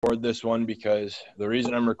record this one because the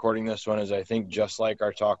reason I'm recording this one is I think just like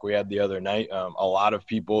our talk we had the other night, a lot of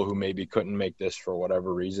people who maybe couldn't make this for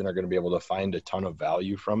whatever reason are going to be able to find a ton of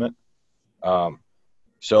value from it.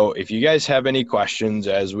 So if you guys have any questions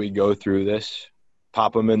as we go through this,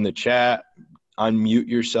 pop them in the chat, unmute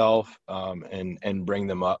yourself, and bring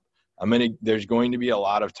them up. There's going to be a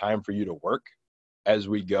lot of time for you to work as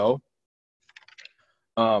we go.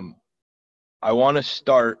 I want to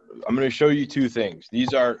start. I'm going to show you two things.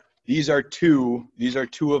 These are two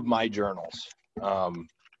of my journals.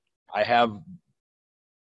 I have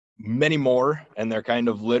many more, and they're kind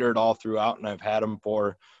of littered all throughout, and I've had them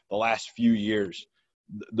for the last few years.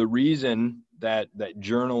 The reason that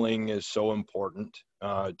journaling is so important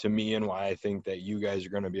to me, and why I think that you guys are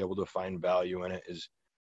going to be able to find value in it, is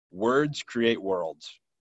words create worlds.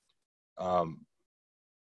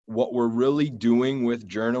 What we're really doing with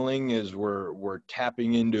journaling is we're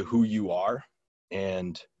tapping into who you are,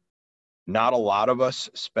 and not a lot of us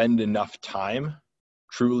spend enough time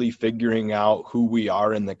truly figuring out who we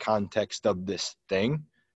are in the context of this thing.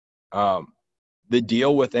 The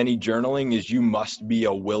deal with any journaling is you must be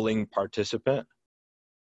a willing participant.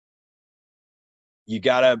 You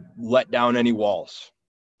got to let down any walls.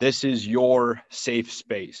 This is your safe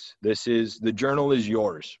space. The journal is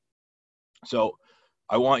yours. So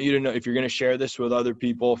I want you to know, if you're going to share this with other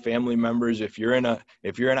people, family members, if you're in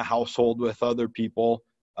a household with other people,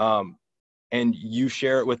 and you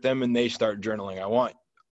share it with them and they start journaling,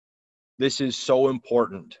 this is so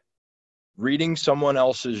important. Reading someone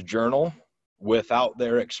else's journal without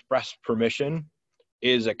their express permission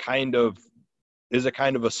is a kind of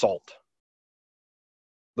assault.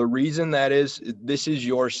 The reason that is, this is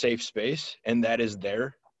your safe space and that is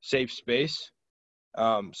their safe space.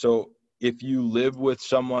 So if you live with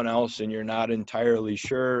someone else and you're not entirely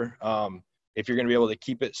sure if you're going to be able to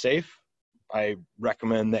keep it safe, I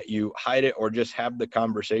recommend that you hide it or just have the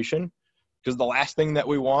conversation, because the last thing that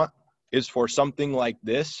we want is for something like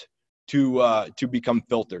this to become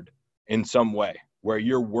filtered in some way where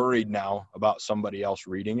you're worried now about somebody else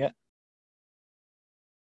reading it.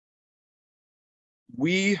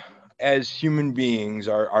 We as human beings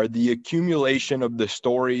are the accumulation of the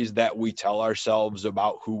stories that we tell ourselves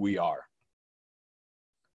about who we are.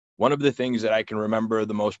 One of the things that I can remember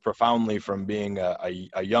the most profoundly from being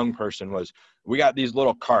a young person was we got these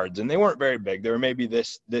little cards, and they weren't very big. They were maybe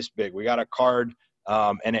this big. We got a card,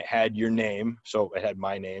 and it had your name. So it had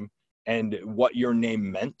my name and what your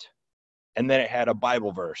name meant. And then it had a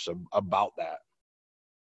Bible verse about that.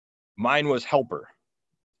 Mine was helper.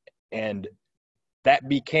 And that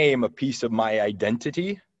became a piece of my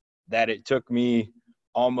identity that it took me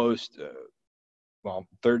almost,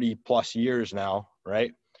 30 plus years now,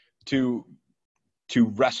 right? To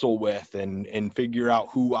wrestle with and figure out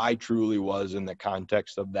who I truly was in the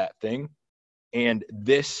context of that thing. And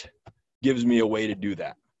this gives me a way to do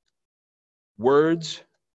that. Words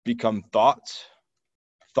become thoughts.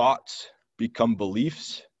 Thoughts become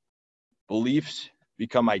beliefs. Beliefs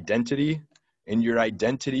become identity. And your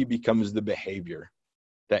identity becomes the behavior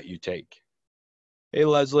that you take. Hey,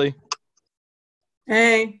 Leslie.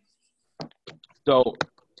 Hey. So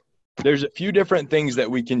there's a few different things that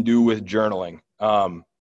we can do with journaling.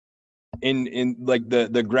 In like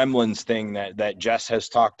the gremlins thing that Jess has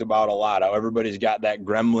talked about a lot, how everybody's got that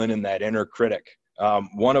gremlin and that inner critic.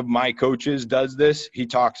 One of my coaches does this. He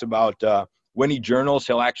talks about when he journals,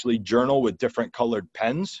 he'll actually journal with different colored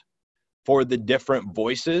pens for the different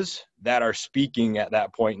voices that are speaking at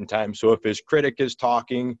that point in time. So if his critic is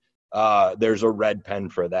talking, there's a red pen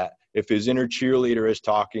for that. If his inner cheerleader is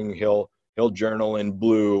talking, he'll journal in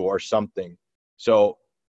blue or something. So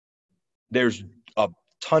there's a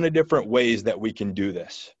ton of different ways that we can do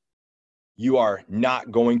this. You are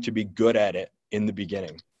not going to be good at it in the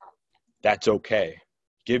beginning. That's okay.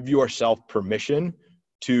 Give yourself permission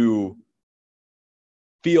to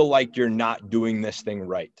feel like you're not doing this thing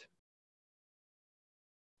right.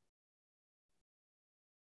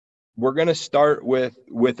 We're going to start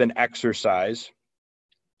with an exercise,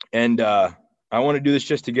 and I want to do this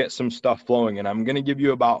just to get some stuff flowing, and I'm going to give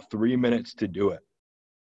you about 3 minutes to do it.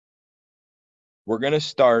 We're going to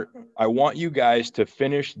start. I want you guys to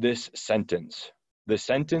finish this sentence. The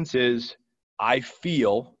sentence is, I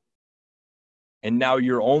feel, and now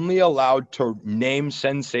you're only allowed to name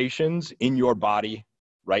sensations in your body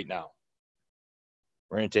right now.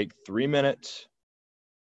 We're going to take 3 minutes.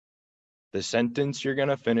 The sentence you're going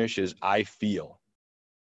to finish is, I feel.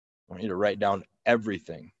 I want you to write down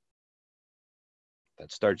everything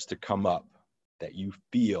that starts to come up that you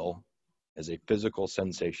feel as a physical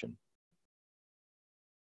sensation.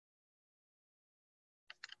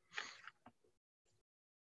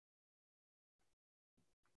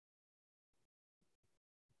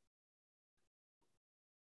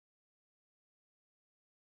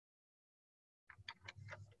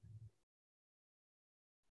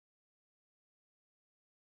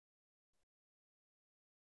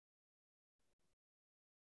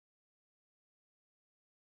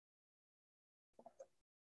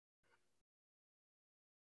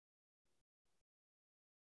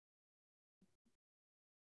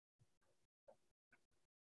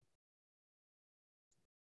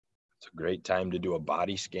 It's a great time to do a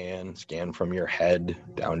body scan from your head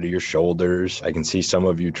down to your shoulders. I can see some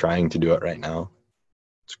of you trying to do it right now.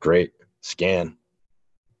 It's great. Scan.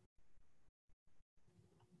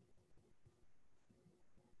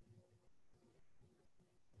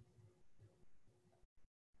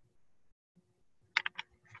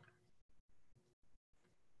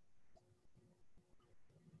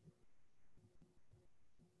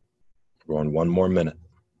 We're going 1 more minute.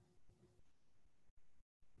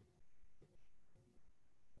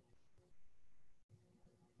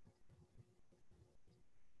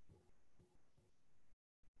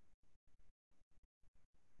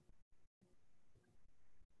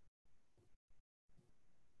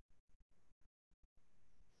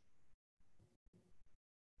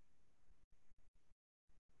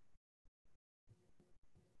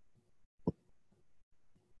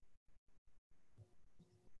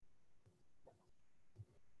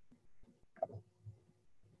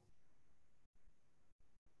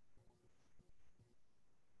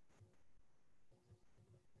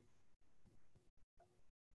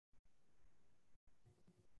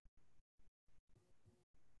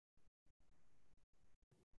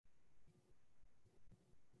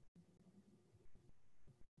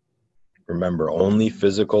 Remember, only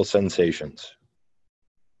physical sensations.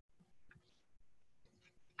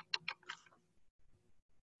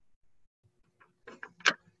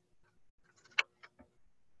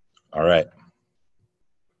 All right.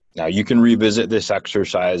 Now you can revisit this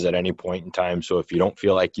exercise at any point in time. So if you don't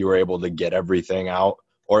feel like you were able to get everything out,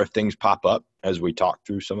 or if things pop up as we talk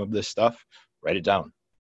through some of this stuff, write it down.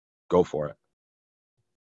 Go for it.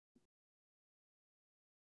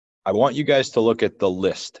 I want you guys to look at the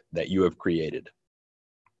list that you have created.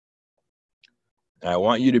 And I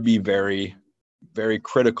want you to be very, very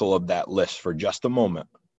critical of that list for just a moment.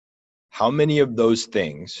 How many of those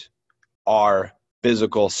things are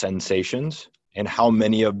physical sensations and how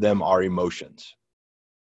many of them are emotions?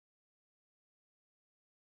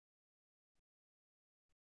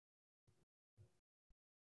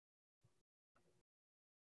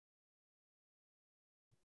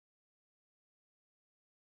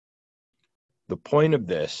 The point of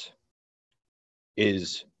this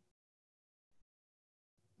is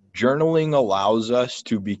journaling allows us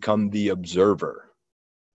to become the observer.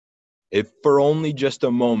 If for only just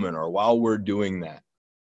a moment or while we're doing that,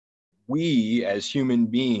 we as human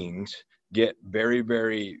beings get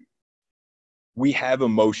we have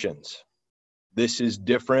emotions. This is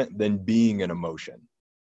different than being an emotion.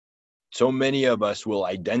 So many of us will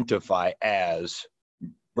identify as,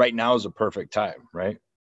 right now is a perfect time, right?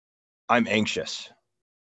 I'm anxious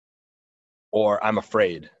or I'm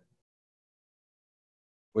afraid.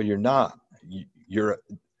 Well, you're not. You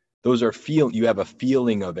have a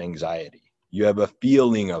feeling of anxiety. You have a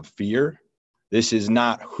feeling of fear. This is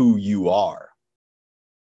not who you are.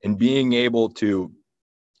 And being able to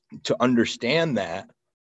understand that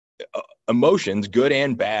emotions, good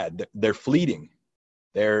and bad, they're fleeting.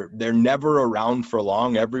 They're never around for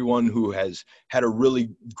long. Everyone who has had a really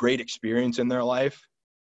great experience in their life,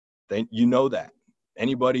 you know that.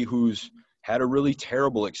 Anybody who's had a really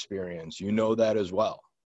terrible experience, you know that as well.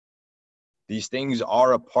 These things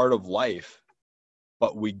are a part of life,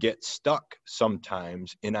 but we get stuck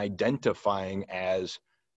sometimes in identifying as,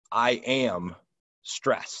 I am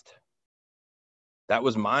stressed. That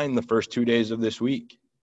was mine the first 2 days of this week.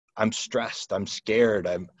 I'm stressed. I'm scared.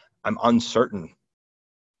 I'm uncertain.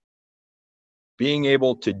 Being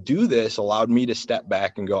able to do this allowed me to step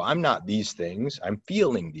back and go, I'm not these things. I'm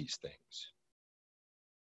feeling these things.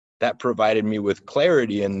 That provided me with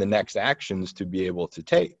clarity in the next actions to be able to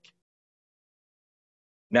take.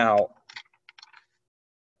 Now,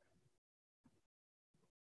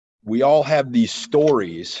 we all have these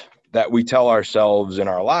stories that we tell ourselves in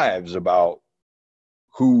our lives about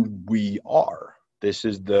who we are. This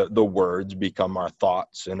is the words become our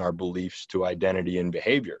thoughts and our beliefs to identity and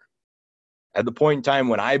behavior. At the point in time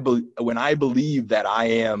when I believe that I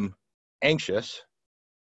am anxious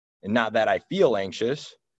and not that I feel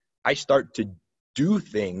anxious, I start to do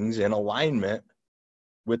things in alignment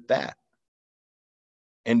with that.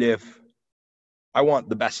 And if I want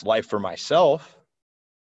the best life for myself,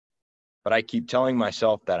 but I keep telling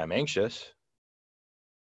myself that I'm anxious,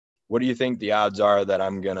 what do you think the odds are that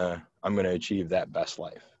I'm gonna achieve that best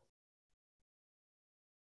life?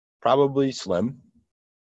 Probably slim.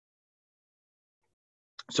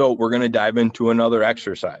 So we're going to dive into another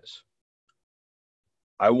exercise.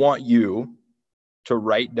 I want you to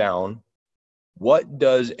write down, what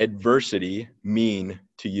does adversity mean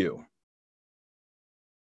to you?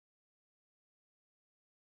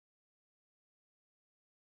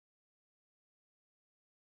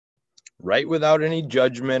 Write without any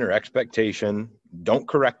judgment or expectation. Don't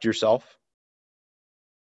correct yourself.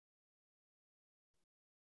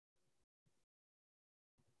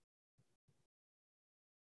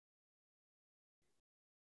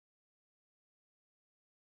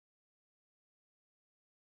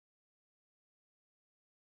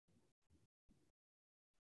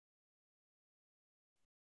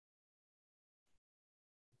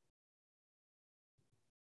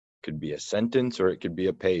 Could be a sentence or it could be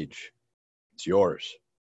a page. It's yours.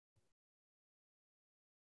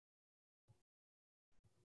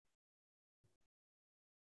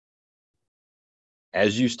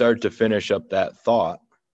 As you start to finish up that thought,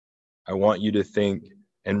 I want you to think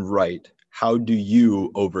and write, how do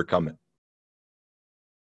you overcome it?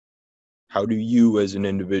 How do you as an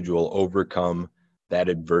individual overcome that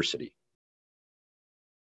adversity?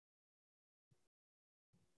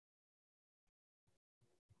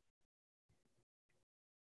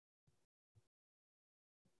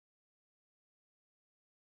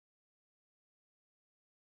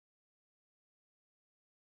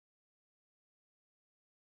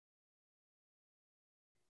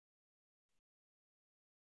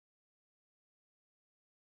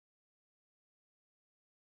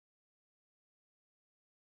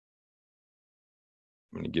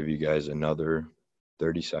 I'm going to give you guys another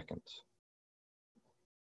 30 seconds.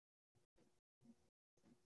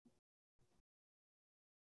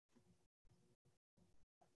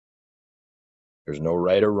 There's no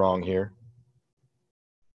right or wrong here.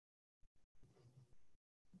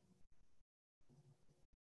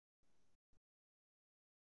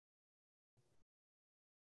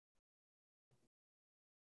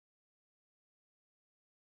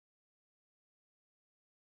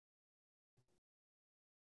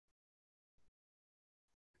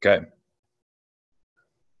 Okay.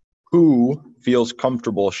 Who feels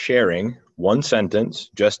comfortable sharing one sentence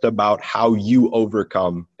just about how you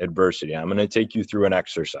overcome adversity? I'm going to take you through an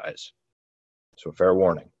exercise. So fair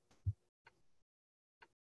warning.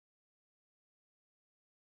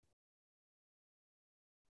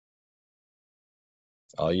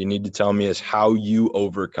 All you need to tell me is how you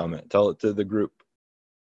overcome it. Tell it to the group.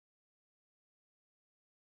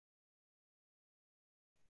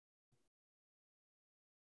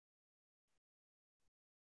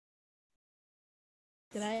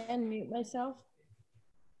 Did I unmute myself?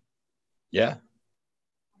 Yeah.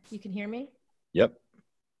 You can hear me? Yep.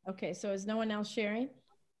 Okay, so is no one else sharing?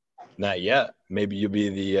 Not yet. Maybe you'll be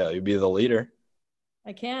the leader.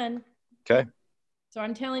 I can. Okay. So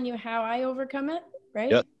I'm telling you how I overcome it,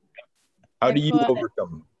 right? Yep. How do you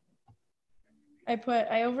overcome?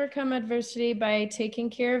 I overcome adversity by taking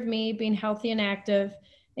care of me, being healthy and active,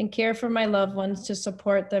 and care for my loved ones to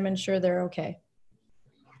support them, ensure they're okay.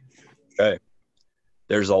 Okay.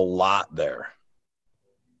 There's a lot there.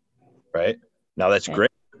 Right? Now that's Okay.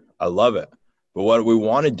 great. I love it. But what we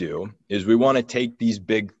want to do is we want to take these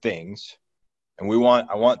big things and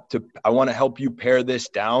I want to help you pare this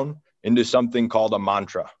down into something called a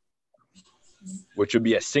mantra, which would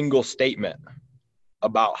be a single statement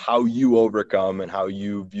about how you overcome and how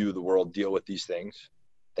you view the world, deal with these things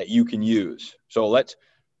that you can use. So let's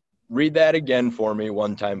read that again for me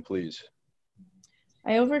one time, please.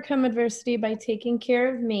 I overcome adversity by taking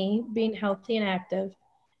care of me, being healthy and active,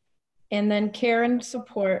 and then care and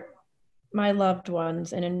support my loved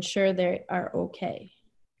ones and ensure they are okay.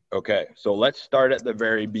 Okay, so let's start at the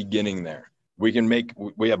very beginning there. We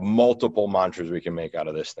have multiple mantras we can make out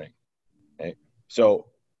of this thing. Okay, so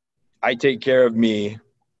I take care of me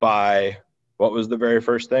by, what was the very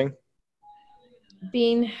first thing?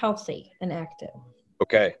 Being healthy and active.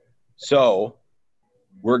 Okay, so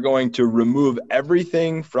we're going to remove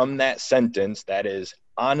everything from that sentence that is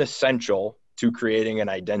unessential to creating an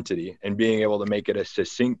identity and being able to make it a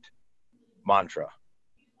succinct mantra.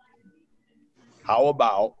 How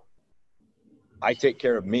about I take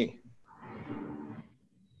care of me?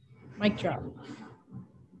 Mic drop.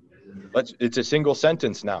 It's a single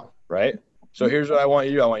sentence now, right? So here's what I want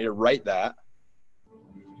you to do. I want you to write that.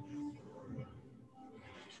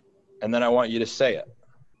 And then I want you to say it.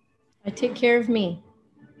 I take care of me,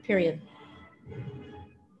 period.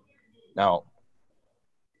 Now,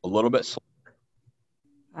 a little bit slower.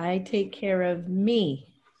 I take care of me.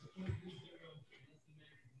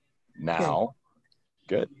 Now,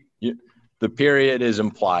 good. The period is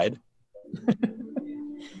implied.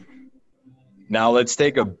 Now let's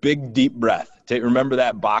take a big, deep breath. Remember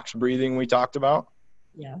that box breathing we talked about?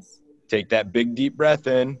 Yes. Take that big, deep breath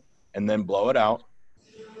in and then blow it out.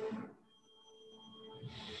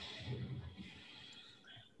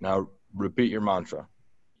 Now repeat your mantra.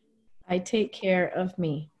 I take care of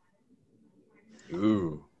me.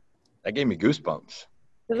 Ooh, That gave me goosebumps.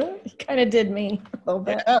 It kind of did me a little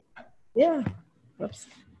bit. Yeah. Whoops.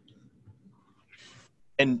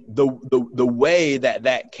 And the way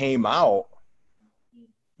that came out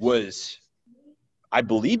was, I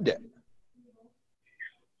believed it.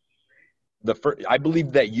 I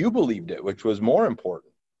believed that you believed it, which was more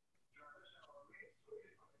important.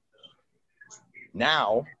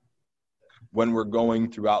 Now, when we're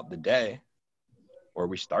going throughout the day, or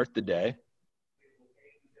we start the day,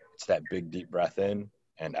 it's that big, deep breath in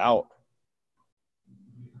and out.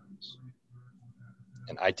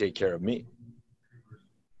 And I take care of me.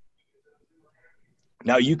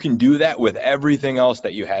 Now, you can do that with everything else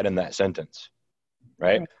that you had in that sentence,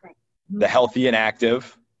 right? The healthy and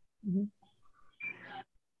active. Mm-hmm.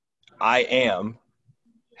 I am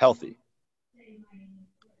healthy.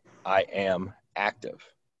 I am active.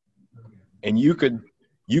 And you can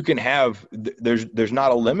have, there's not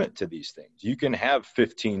a limit to these things. You can have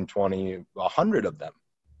 15, 20, 100 of them.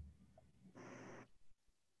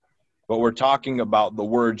 But we're talking about the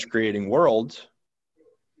words creating worlds.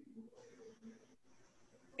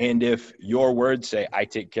 And if your words say, I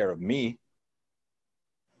take care of me,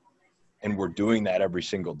 and we're doing that every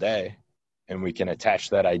single day, and we can attach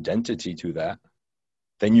that identity to that,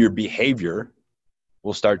 then your behavior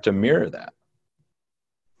will start to mirror that.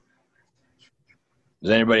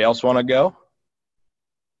 Does anybody else want to go?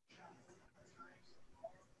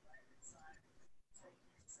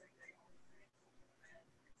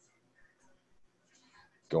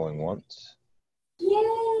 Going once.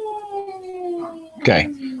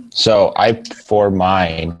 Okay, so for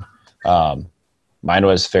mine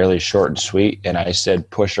was fairly short and sweet, and I said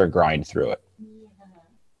push or grind through it.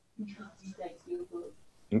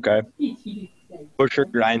 Okay. Push or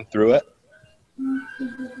grind through it.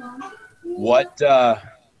 What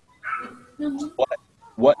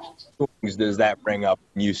things does that bring up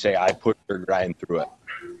when you say I push or grind through it?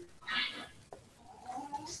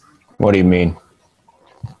 What do you mean?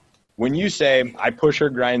 When you say I push or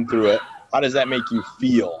grind through it, how does that make you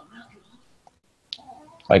feel?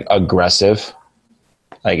 Like aggressive,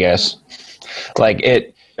 I guess.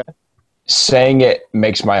 Like saying it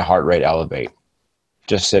makes my heart rate elevate.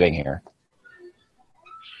 Just sitting here.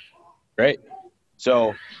 Great.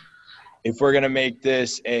 So if we're going to make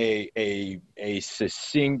this a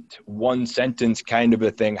succinct one sentence kind of a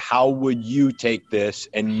thing, how would you take this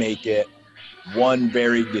and make it one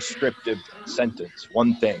very descriptive sentence,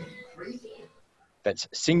 one thing that's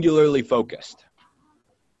singularly focused?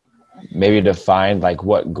 Maybe define like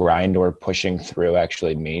what grind or pushing through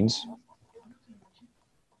actually means.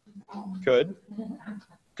 Could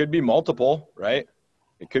be multiple, right?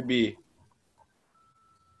 It could be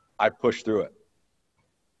I push through it.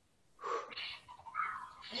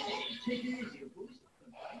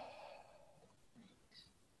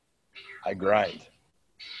 I grind.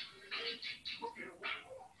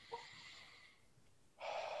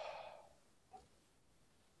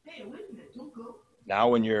 Now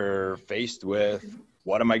when you're faced with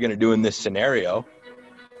what am I going to do in this scenario,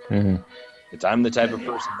 it's I'm the type of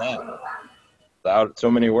person that, without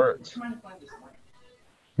so many words.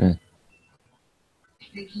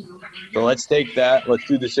 So let's take that. Let's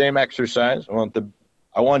do the same exercise.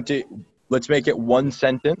 Let's make it one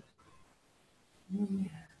sentence.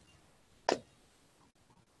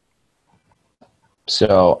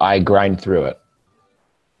 So I grind through it.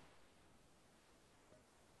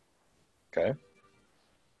 Okay. A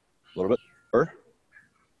little bit more.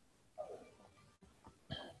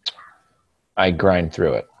 I grind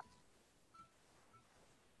through it.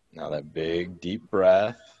 Now that big deep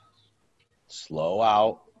breath. Slow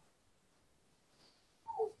out.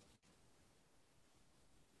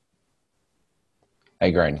 I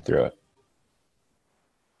grind through it.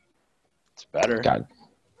 It's better. God,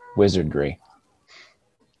 wizardry.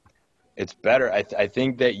 It's better. I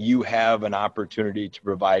think that you have an opportunity to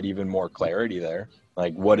provide even more clarity there.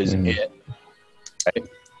 Like, what is it? Right?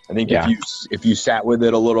 I think if you sat with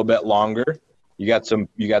it a little bit longer, you got some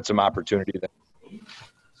opportunity there.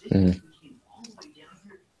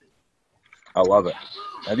 I love it.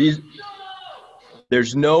 Now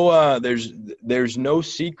there's no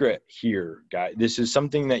secret here, guys. This is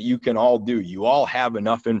something that you can all do. You all have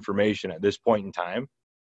enough information at this point in time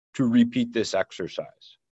to repeat this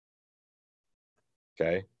exercise.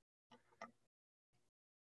 Okay.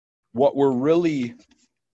 What we're really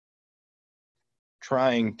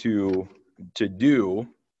trying to do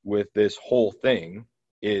with this whole thing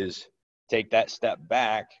is take that step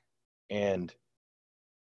back and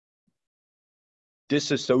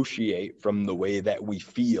disassociate from the way that we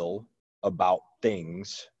feel about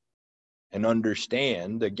things and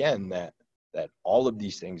understand again that that all of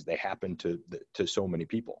these things, they happen to so many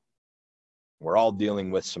people. We're all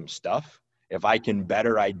dealing with some stuff. If I can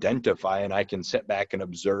better identify and I can sit back and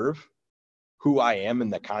observe who I am in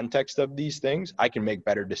the context of these things, I can make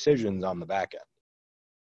better decisions on the back end,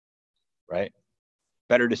 right?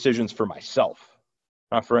 Better decisions for myself,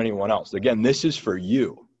 not for anyone else. Again, this is for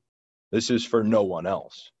you. This is for no one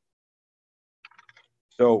else.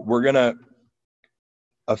 So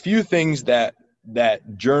a few things that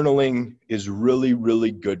journaling is really,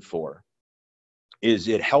 really good for is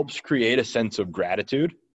it helps create a sense of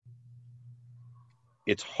gratitude.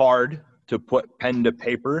 It's hard to put pen to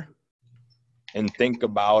paper and think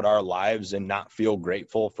about our lives and not feel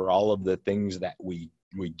grateful for all of the things that we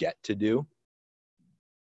get to do.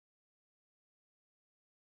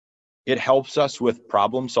 It helps us with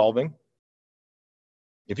problem solving.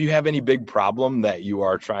 If you have any big problem that you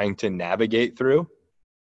are trying to navigate through,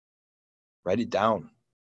 write it down.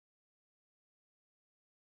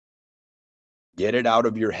 Get it out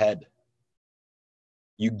of your head.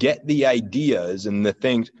 You get the ideas and the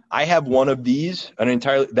things. I have one of these,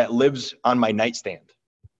 that lives on my nightstand.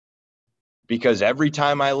 Because every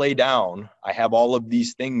time I lay down, I have all of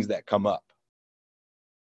these things that come up.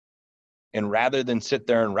 And rather than sit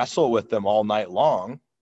there and wrestle with them all night long,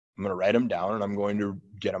 I'm going to write them down and I'm going to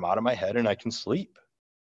get them out of my head and I can sleep.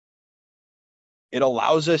 It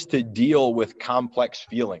allows us to deal with complex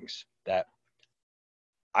feelings that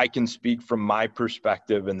I can speak from my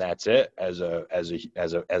perspective, and that's it. As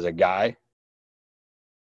a guy,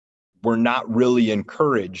 we're not really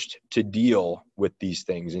encouraged to deal with these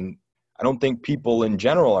things, and I don't think people in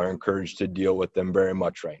general are encouraged to deal with them very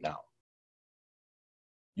much right now.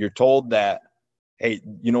 You're told that, hey,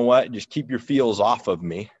 you know what? Just keep your feels off of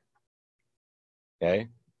me. Okay?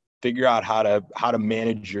 Figure out how to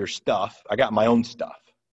manage your stuff. I got my own stuff.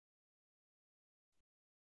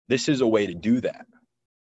 This is a way to do that.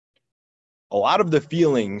 A lot of the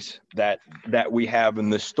feelings that we have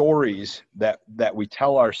and the stories that we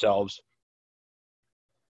tell ourselves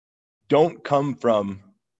don't come from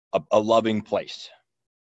a loving place.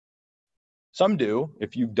 Some do.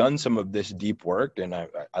 If you've done some of this deep work, and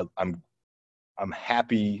I'm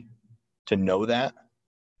happy to know that,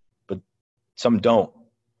 but some don't.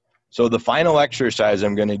 So the final exercise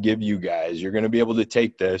I'm going to give you guys, you're going to be able to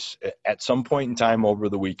take this at some point in time over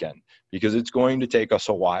the weekend, because it's going to take us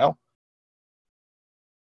a while.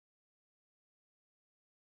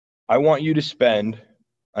 I want you to spend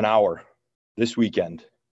an hour this weekend,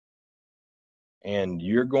 and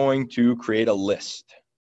you're going to create a list.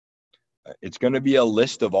 It's going to be a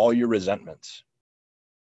list of all your resentments.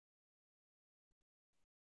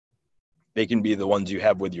 They can be the ones you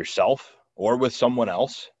have with yourself or with someone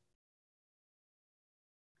else.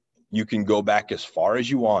 You can go back as far as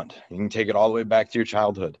you want. You can take it all the way back to your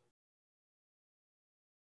childhood.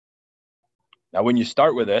 Now, when you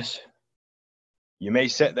start with this, you may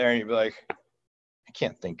sit there and you'll be like, I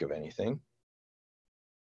can't think of anything.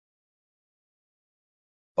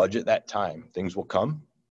 Budget that time. Things will come.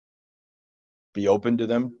 Be open to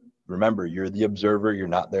them. Remember, you're the observer. You're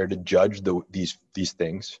not there to judge these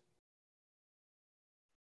things.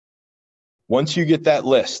 Once you get that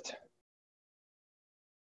list,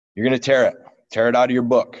 you're going to tear it out of your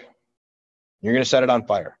book. You're going to set it on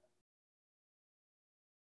fire.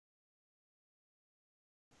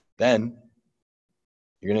 Then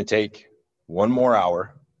you're going to take one more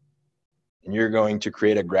hour and you're going to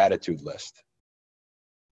create a gratitude list.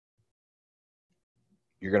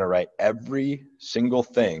 You're going to write every single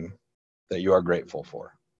thing that you are grateful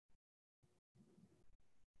for.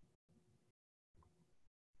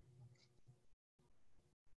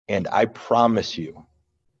 And I promise you,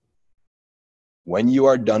 when you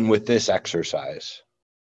are done with this exercise,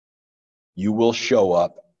 you will show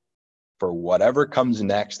up for whatever comes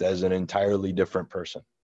next as an entirely different person.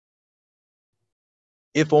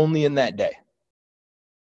 If only in that day.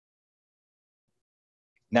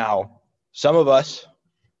 Now, some of us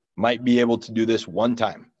might be able to do this one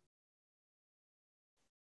time.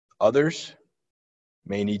 Others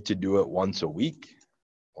may need to do it once a week,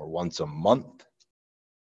 or once a month,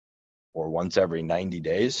 or once every 90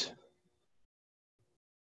 days.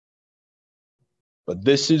 But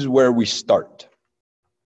this is where we start.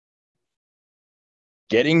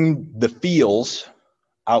 Getting the feels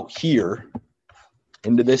out here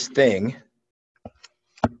into this thing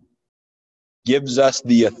gives us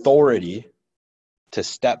the authority to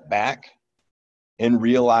step back and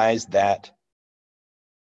realize that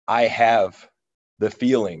I have the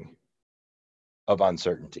feeling of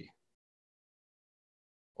uncertainty,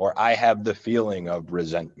 or I have the feeling of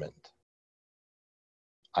resentment.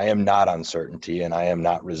 I am not uncertainty and I am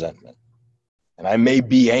not resentment. And I may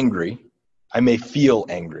be angry. I may feel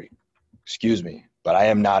angry. Excuse me, but I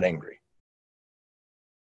am not angry.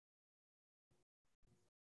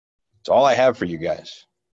 It's all I have for you guys.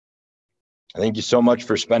 Thank you so much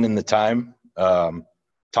for spending the time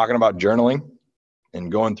talking about journaling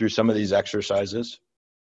and going through some of these exercises.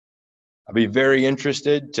 I'll be very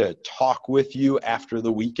interested to talk with you after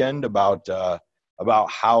the weekend about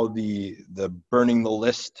how the burning the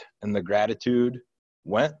list and the gratitude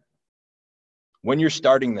went. When you're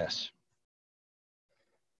starting this,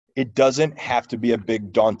 it doesn't have to be a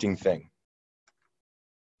big daunting thing.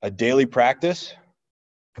 A daily practice,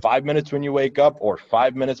 5 minutes when you wake up or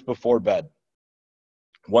 5 minutes before bed.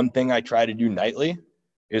 One thing I try to do nightly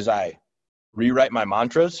is I rewrite my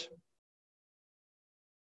mantras.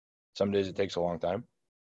 Some days it takes a long time.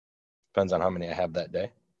 Depends on how many I have that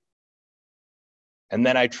day. And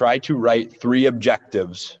then I try to write 3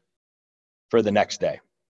 objectives for the next day.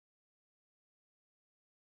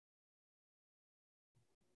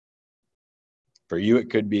 For you, it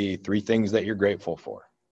could be 3 things that you're grateful for.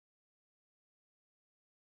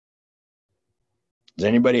 Does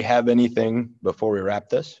anybody have anything before we wrap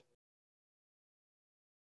this?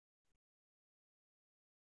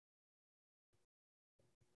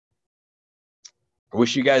 I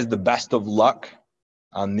wish you guys the best of luck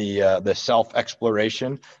on the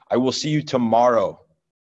self-exploration. I will see you tomorrow.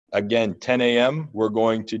 Again, 10 a.m. We're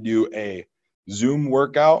going to do a Zoom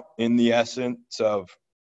workout in the essence of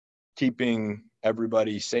keeping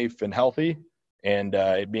everybody safe and healthy and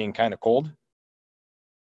it being kind of cold.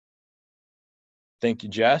 Thank you,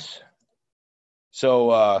 Jess. So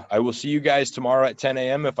I will see you guys tomorrow at 10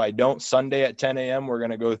 a.m. If I don't, Sunday at 10 a.m., we're going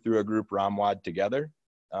to go through a group Ramwad together.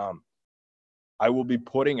 I will be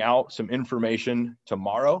putting out some information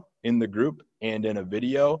tomorrow in the group and in a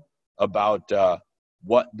video about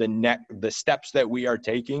what the steps that we are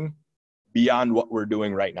taking beyond what we're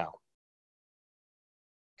doing right now.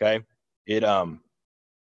 Okay?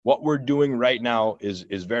 What we're doing right now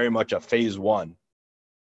is very much a phase 1.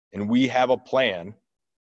 And we have a plan.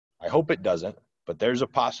 I hope it doesn't, but there's a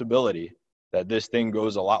possibility that this thing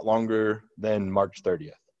goes a lot longer than March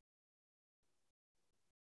 30th.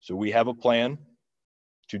 So we have a plan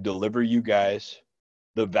to deliver you guys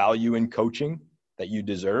the value in coaching that you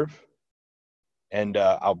deserve. And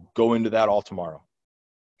I'll go into that all tomorrow.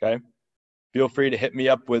 Okay? Feel free to hit me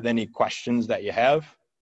up with any questions that you have.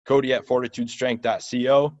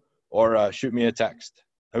 Cody@fortitudestrength.co or shoot me a text.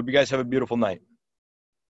 I hope you guys have a beautiful night.